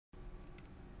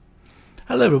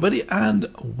Hello everybody and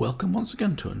welcome once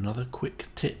again to another quick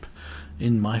tip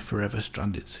in my Forever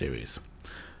Stranded series.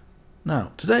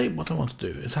 Now today what I want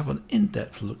to do is have an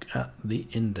in-depth look at the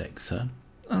indexer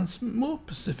and more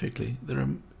specifically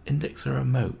the indexer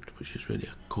remote, which is really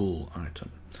a cool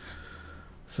item.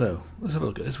 So let's have a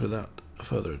look at this without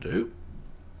further ado,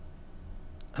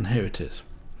 and here it is.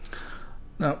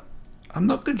 Now I'm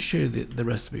not going to show you the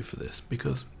recipe for this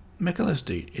because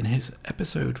MechLSD, in his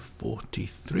episode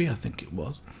 43, I think it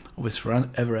was, of his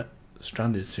Forever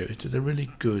Stranded series, did a really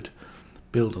good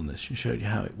build on this and showed you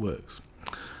how it works.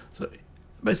 So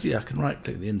basically I can right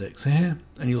click the index here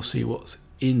and you'll see what's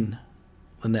in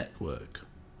the network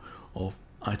of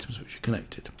items which are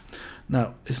connected.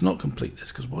 Now it's not complete this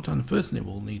because what I first thing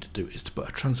we'll need to do is to put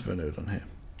a transfer node on here.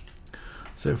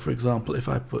 So for example, if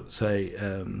I put, say,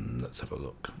 let's have a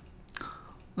look.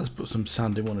 Let's put some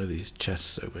sand in one of these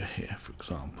chests over here, for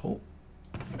example.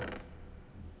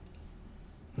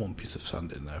 One piece of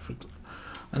sand in there,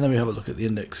 and then we have a look at the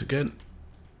index again.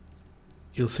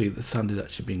 You'll see the sand is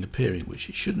actually appearing, which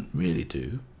it shouldn't really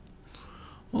do.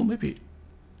 Or maybe it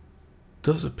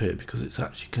does appear because it's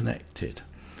actually connected,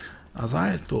 as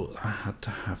I thought I had to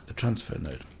have the transfer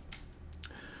node.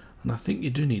 And I think you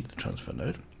do need the transfer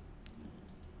node,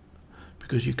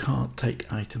 because you can't take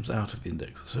items out of the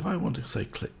index. So if I want to say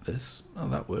click this, oh,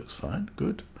 that works fine,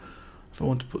 good. If I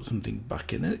want to put something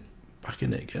back in it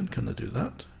again, can I do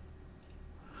that?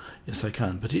 Yes I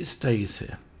can, but it stays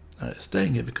here. It's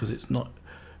staying here because it's not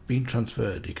being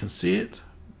transferred. You can see it,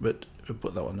 but if I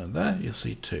put that one in there, you'll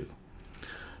see two.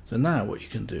 So now what you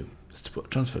can do is to put a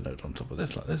transfer node on top of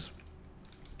this like this.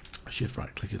 Shift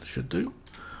right click it should do,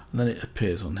 and then it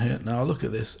appears on here. Now look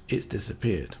at this, it's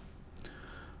disappeared,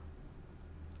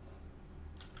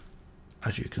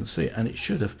 as you can see, and it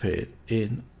should have appeared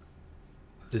in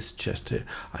this chest here.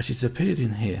 Actually it's appeared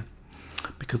in here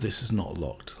because this is not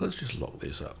locked. Let's just lock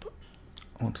these up.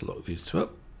 I want to lock these two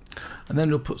up, and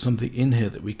then we'll put something in here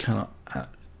that we cannot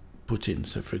put in.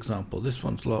 So for example, this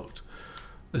one's locked,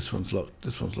 this one's locked,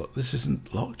 this one's locked. This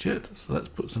isn't locked yet, so let's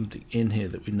put something in here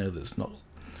that we know that's not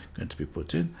going to be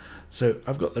put in. So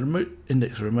I've got the remote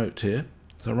index remote here,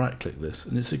 so right click this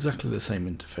and it's exactly the same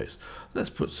interface. Let's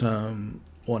put some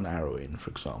one arrow in, for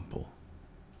example.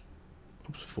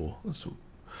 Oops, 4. Let's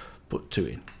put 2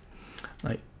 in.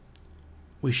 Now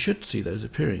we should see those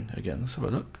appearing again. Let's have a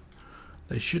look.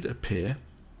 They should appear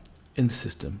in the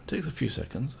system. It takes a few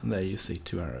seconds, and there you see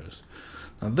 2 arrows.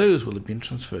 Now those will have been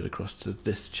transferred across to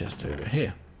this chest over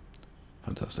here.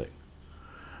 Fantastic.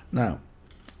 Now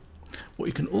what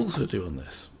you can also do on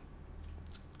this,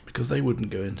 because they wouldn't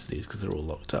go into these because they're all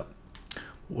locked up,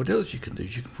 what else you can do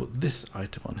is you can put this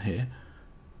item on here,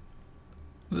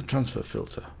 the transfer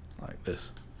filter, like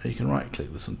this, and you can right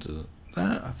click this onto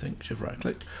there, I think, shift right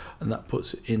click, and that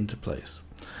puts it into place.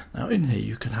 Now in here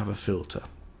you can have a filter,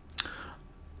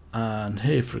 and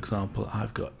here for example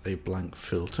I've got a blank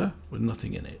filter with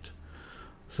nothing in it.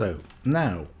 So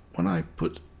now when I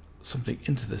put something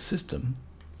into the system,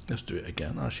 let's do it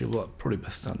again. Actually, well, I'd probably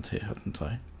best stand here, hadn't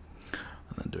I?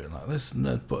 And then do it like this, and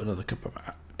then put another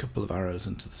couple of arrows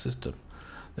into the system.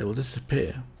 They will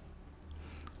disappear,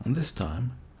 and this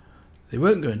time they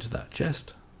won't go into that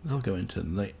chest, they'll go into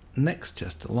the next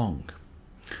chest along.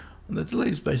 And the delay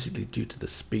is basically due to the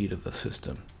speed of the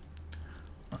system,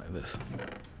 like this.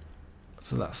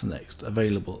 So that's the next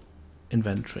available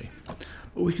inventory,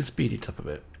 but we can speed it up a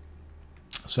bit.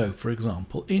 So for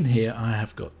example, in here I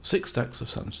have got 6 stacks of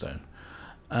sandstone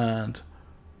and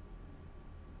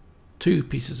 2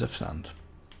 pieces of sand.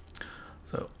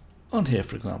 So on here,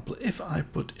 for example, if I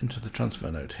put into the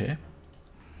transfer node here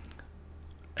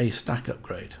a stack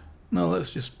upgrade. Now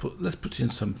let's put in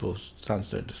some for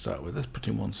sandstone to start with. Let's put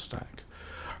in 1 stack,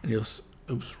 and you'll,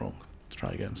 oops, wrong. Let's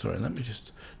try again. Sorry, let me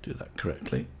just do that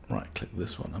correctly. Right click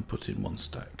this one and put in 1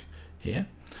 stack here.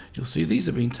 You'll see these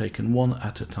are being taken one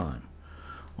at a time.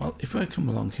 Well, if I come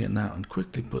along here now and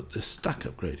quickly put this stack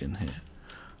upgrade in here,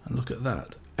 and look at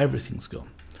that, everything's gone.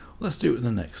 Let's do it with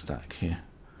the next stack here.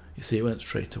 You see it went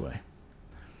straight away.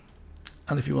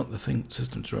 And if you want the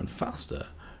system to run faster,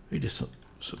 you just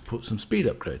put some speed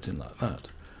upgrades in like that.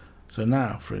 So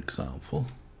now, for example,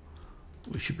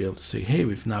 we should be able to see here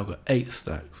we've now got 8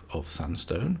 stacks of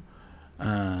sandstone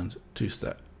and 2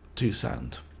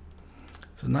 sand.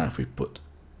 So now if we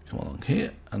come along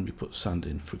here and we put sand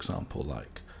in, for example,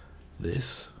 like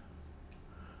this,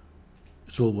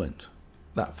 it all went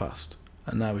that fast,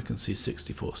 and now we can see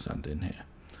 64 sand in here.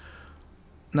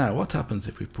 Now what happens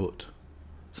if we put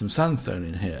some sandstone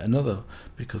in here,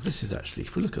 because this is actually,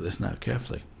 if we look at this now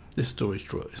carefully, this storage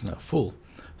drawer is now full.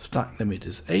 Stack limit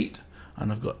is 8,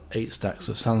 and I've got 8 stacks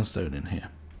of sandstone in here.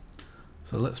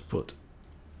 So let's put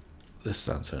this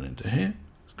sandstone into here.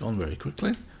 It's gone very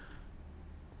quickly,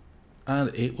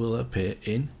 and it will appear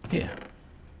in here,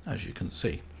 as you can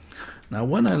see. Now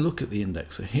when I look at the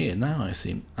indexer here, now I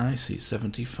see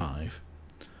 75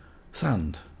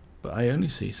 sand, but I only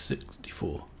see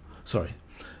 75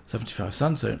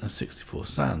 sandstone and 64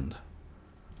 sand.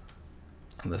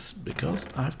 And that's because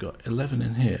I've got 11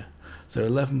 in here. So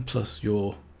 11 plus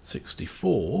your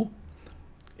 64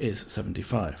 is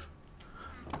 75.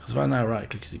 Because if I now right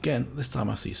click it again, this time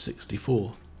I see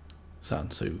 64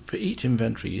 sand. So for each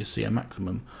inventory you see a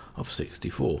maximum of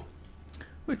 64,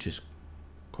 which is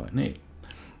quite neat.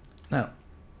 Now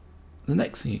the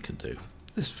next thing you can do,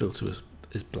 this filter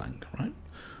is blank, right?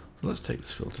 So let's take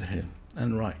this filter here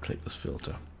and right click this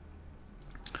filter.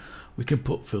 We can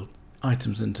put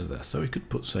items into there. So we could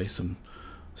put, say, some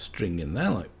string in there,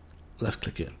 like left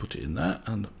click it and put it in there,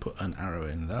 and put an arrow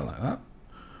in there like that.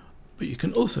 But you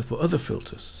can also put other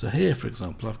filters. So here, for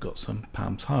example, I've got some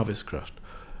Pam's Harvest Craft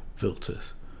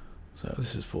filters. So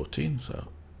this is 14, so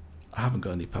I haven't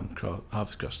got any Pam's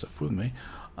Harvest Craft stuff with me.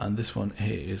 And this one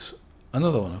here is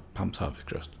another one of Pam's Harvest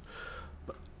Craft.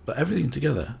 But everything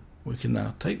together, we can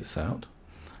now take this out,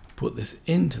 put this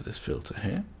into this filter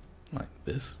here, like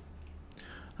this,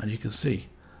 and you can see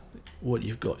what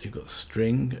you've got. You've got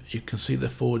string. You can see the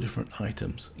 4 different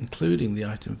items, including the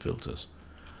item filters,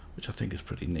 which I think is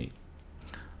pretty neat.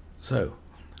 So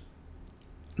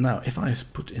now if I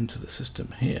put into the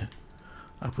system here,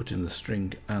 I put in the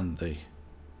string and the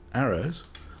arrows,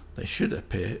 they should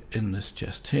appear in this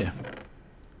chest here.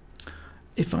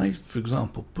 If I, for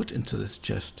example, put into this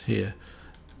chest here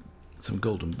some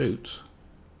golden boots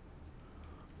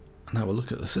and have a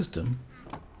look at the system,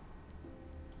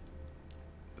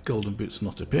 the golden boots are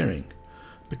not appearing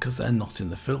because they're not in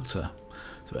the filter.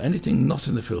 So anything not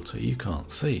in the filter you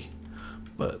can't see.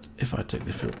 But if I take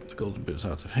the golden boots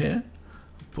out of here,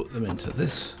 put them into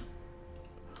this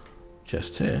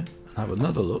chest here and have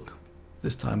another look,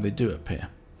 this time they do appear.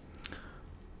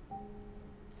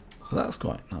 So that's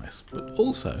quite nice. But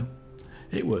also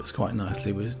it works quite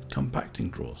nicely with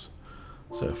compacting drawers.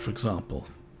 So for example,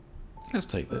 let's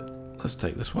take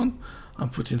this one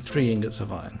and put in 3 ingots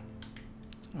of iron.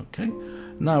 Okay,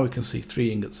 now we can see 3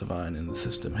 ingots of iron in the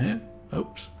system here.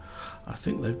 Oops, I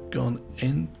think they've gone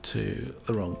into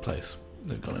the wrong place.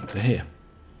 They've gone into here.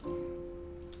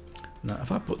 Now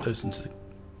if I put those into the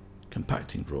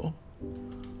compacting drawer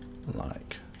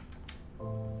like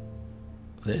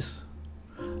this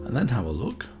and then have a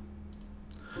look,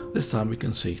 this time we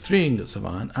can see 3 ingots of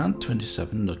iron and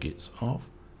 27 nuggets of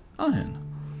iron.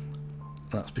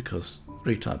 That's because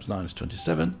 3 times 9 is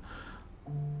 27.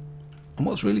 And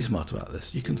what's really smart about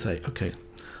this, you can say, okay,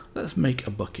 let's make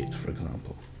a bucket, for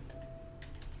example.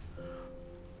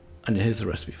 And here's the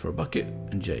recipe for a bucket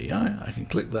in JEI. I can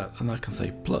click that and I can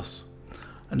say plus,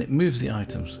 and it moves the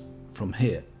items from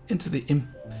here into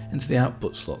the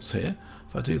output slots here.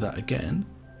 If I do that again,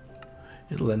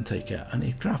 it'll then take out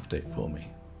and craft it for me.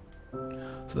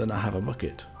 So then I have a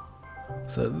bucket.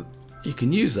 So you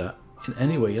can use that in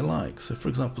any way you like. So for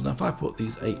example, now if I put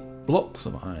these 8 blocks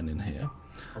of iron in here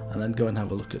and then go and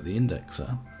have a look at the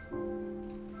indexer,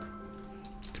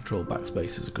 Control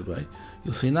backspace is a good way,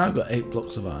 you'll see now I've got 8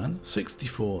 blocks of iron,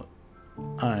 64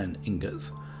 iron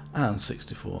ingots and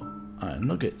 64 iron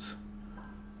nuggets.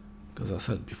 Because I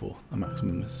said before, the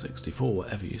maximum is 64,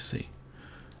 whatever you see.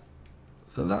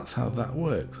 So that's how that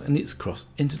works, and it's cross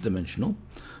interdimensional,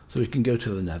 so we can go to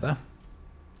the nether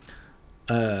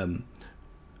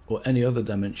or any other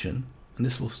dimension and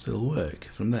this will still work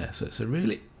from there. So it's a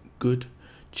really good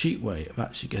cheap way of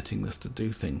actually getting this to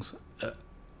do things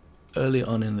early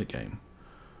on in the game,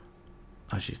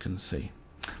 as you can see.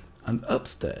 And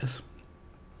upstairs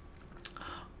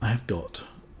I have got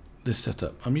this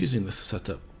setup. I'm using this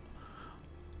setup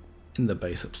in the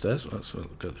base upstairs. Let's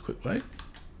go the quick way,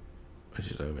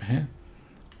 which is over here.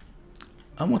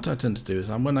 And what I tend to do is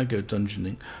when I go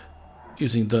dungeoning,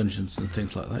 using dungeons and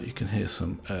things like that, you can hear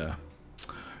some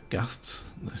ghasts.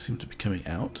 They seem to be coming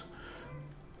out.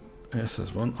 Yes,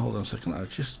 there's one. Hold on a second. I'll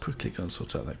just quickly go and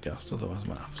sort out that ghast, otherwise I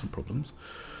might have some problems.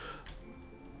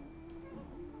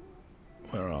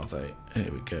 Where are they?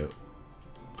 Here we go.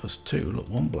 There's 2. Look,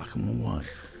 1 black and 1 white.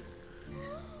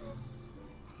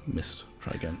 Missed.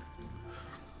 Try again.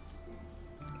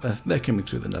 They're coming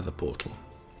through the nether portal.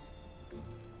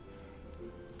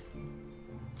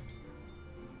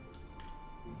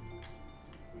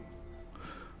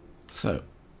 So,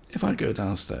 if I go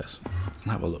downstairs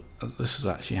and have a look, this is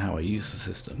actually how I use the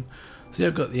system. See,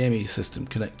 I've got the ME system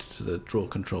connected to the drawer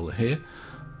controller here.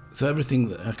 So everything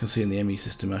that I can see in the ME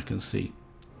system, I can see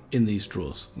in these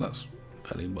drawers. That's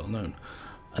fairly well known.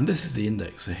 And this is the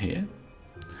indexer here,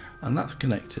 and that's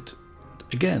connected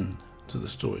again to the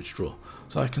storage drawer.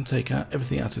 So I can take out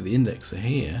everything out of the indexer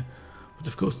here, but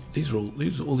of course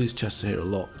all these chests here are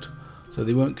locked, so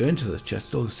they won't go into the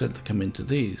chest. All instead they come into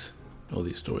all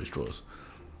these storage drawers.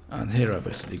 And here I've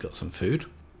basically got some food,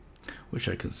 which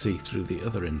I can see through the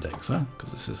other indexer,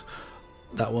 because this is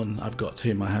that one I've got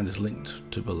here in my hand is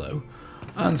linked to below,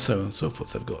 and so on and so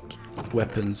forth. I've got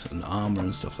weapons and armor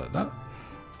and stuff like that.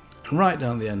 And right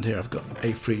down the end here I've got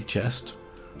a free chest,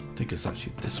 I think it's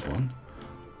actually this one,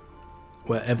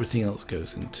 where everything else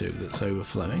goes into that's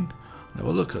overflowing. Now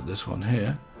we'll look at this one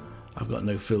here. I've got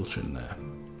no filter in there.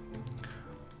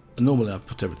 And normally I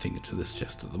put everything into this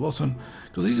chest at the bottom,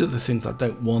 because these are the things I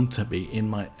don't want to be in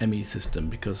my ME system,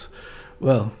 because,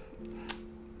 well,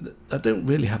 I don't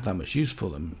really have that much use for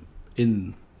them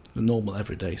in the normal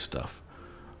everyday stuff.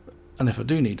 And if I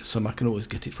do need some, I can always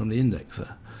get it from the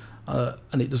indexer,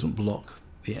 and it doesn't block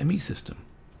the ME system.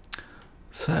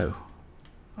 So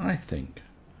I think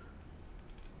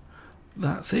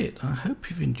that's it. I hope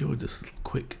you've enjoyed this little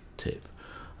quick tip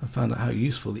and found out how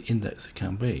useful the indexer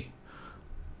can be.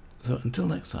 So until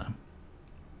next time,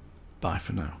 bye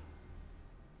for now.